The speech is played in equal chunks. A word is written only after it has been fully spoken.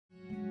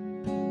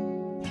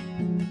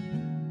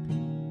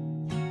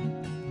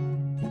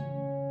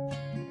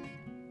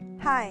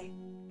Hi,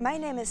 my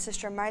name is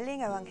Sister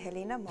Marlyn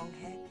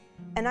Monge,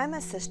 and I'm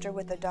a sister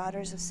with the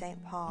Daughters of St.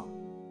 Paul.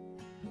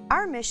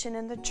 Our mission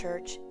in the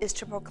church is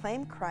to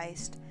proclaim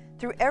Christ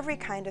through every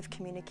kind of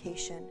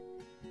communication,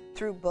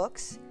 through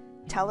books,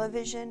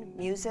 television,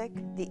 music,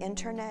 the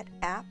internet,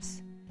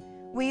 apps.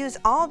 We use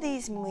all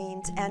these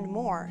means and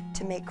more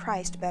to make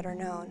Christ better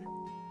known.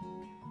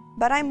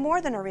 But I'm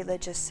more than a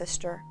religious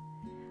sister.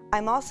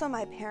 I'm also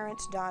my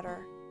parents'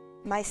 daughter,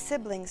 my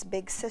siblings'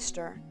 big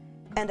sister,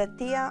 and a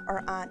tia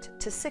or aunt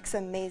to 6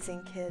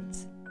 amazing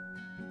kids.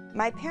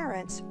 My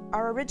parents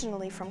are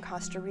originally from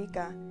Costa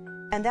Rica,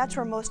 and that's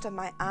where most of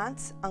my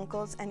aunts,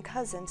 uncles, and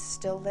cousins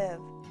still live.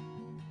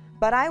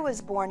 But I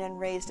was born and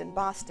raised in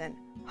Boston,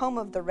 home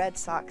of the Red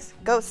Sox.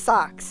 Go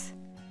Sox!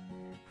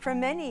 For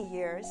many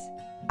years,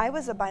 I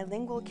was a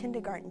bilingual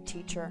kindergarten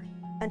teacher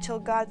until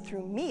God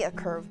threw me a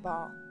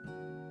curveball.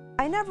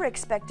 I never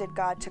expected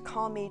God to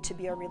call me to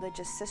be a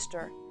religious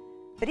sister,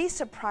 but He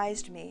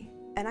surprised me,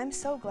 and I'm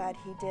so glad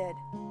He did.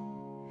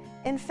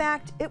 In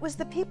fact, it was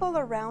the people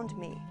around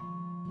me,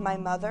 my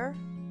mother,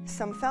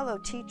 some fellow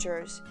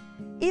teachers,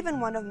 even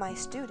one of my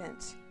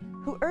students,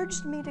 who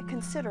urged me to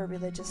consider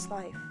religious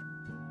life.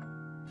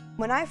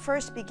 When I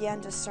first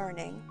began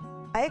discerning,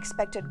 I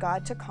expected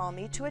God to call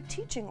me to a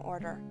teaching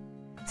order,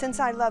 since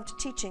I loved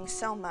teaching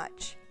so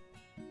much.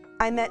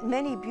 I met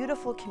many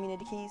beautiful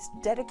communities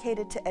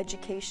dedicated to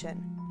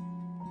education,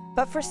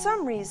 but for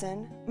some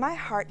reason, my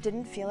heart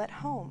didn't feel at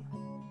home.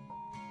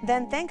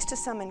 Then, thanks to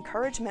some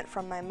encouragement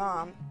from my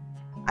mom,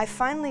 I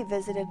finally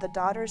visited the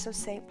Daughters of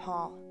St.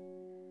 Paul.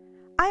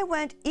 I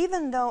went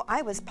even though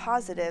I was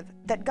positive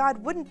that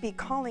God wouldn't be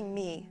calling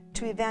me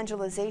to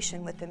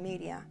evangelization with the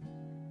media.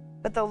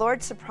 But the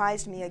Lord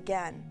surprised me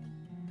again.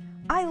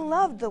 I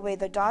loved the way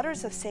the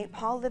Daughters of St.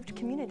 Paul lived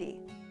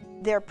community,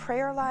 their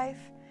prayer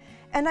life,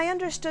 and I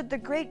understood the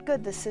great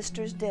good the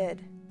sisters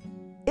did.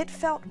 It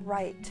felt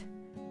right,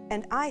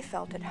 and I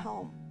felt at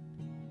home.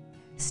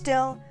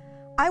 Still,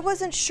 I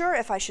wasn't sure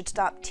if I should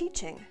stop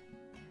teaching.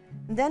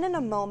 Then in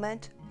a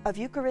moment of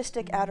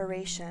Eucharistic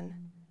adoration,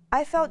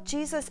 I felt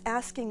Jesus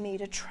asking me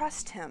to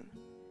trust Him.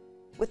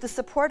 With the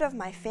support of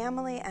my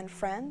family and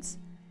friends,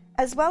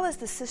 as well as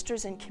the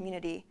sisters in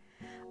community,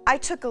 I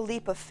took a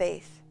leap of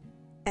faith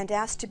and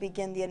asked to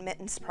begin the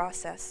admittance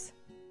process.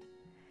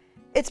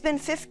 It's been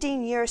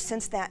 15 years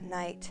since that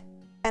night,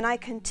 and I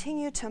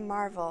continue to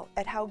marvel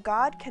at how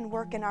God can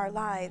work in our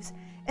lives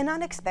in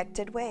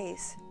unexpected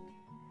ways.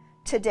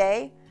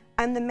 Today,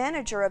 I'm the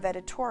manager of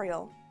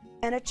editorial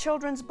and a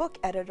children's book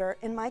editor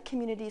in my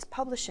community's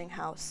publishing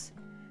house,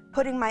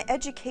 putting my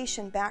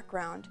education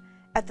background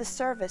at the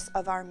service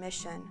of our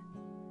mission.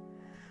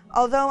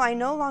 Although I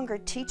no longer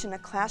teach in a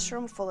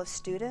classroom full of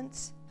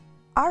students,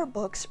 our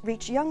books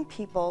reach young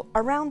people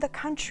around the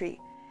country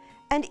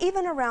and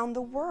even around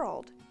the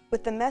world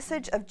with the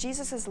message of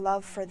Jesus'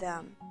 love for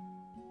them.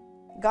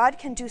 God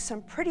can do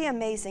some pretty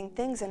amazing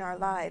things in our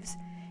lives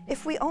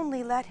if we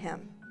only let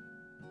Him.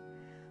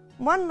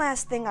 One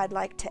last thing I'd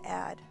like to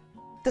add.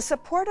 The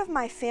support of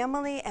my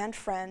family and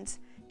friends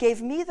gave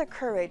me the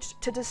courage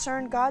to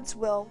discern God's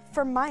will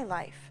for my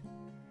life.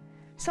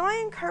 So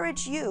I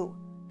encourage you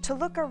to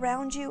look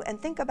around you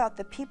and think about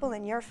the people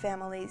in your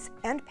families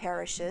and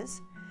parishes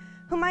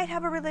who might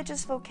have a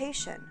religious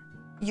vocation.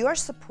 Your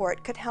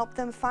support could help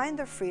them find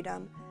the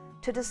freedom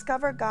to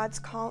discover God's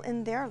call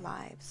in their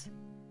lives.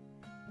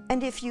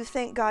 And if you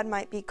think God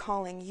might be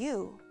calling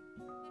you,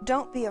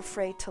 don't be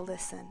afraid to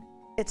listen.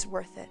 It's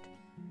worth it.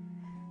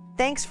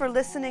 Thanks for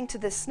listening to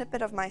this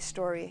snippet of my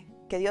story.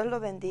 Que Dios lo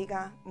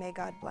bendiga. May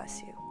God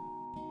bless you.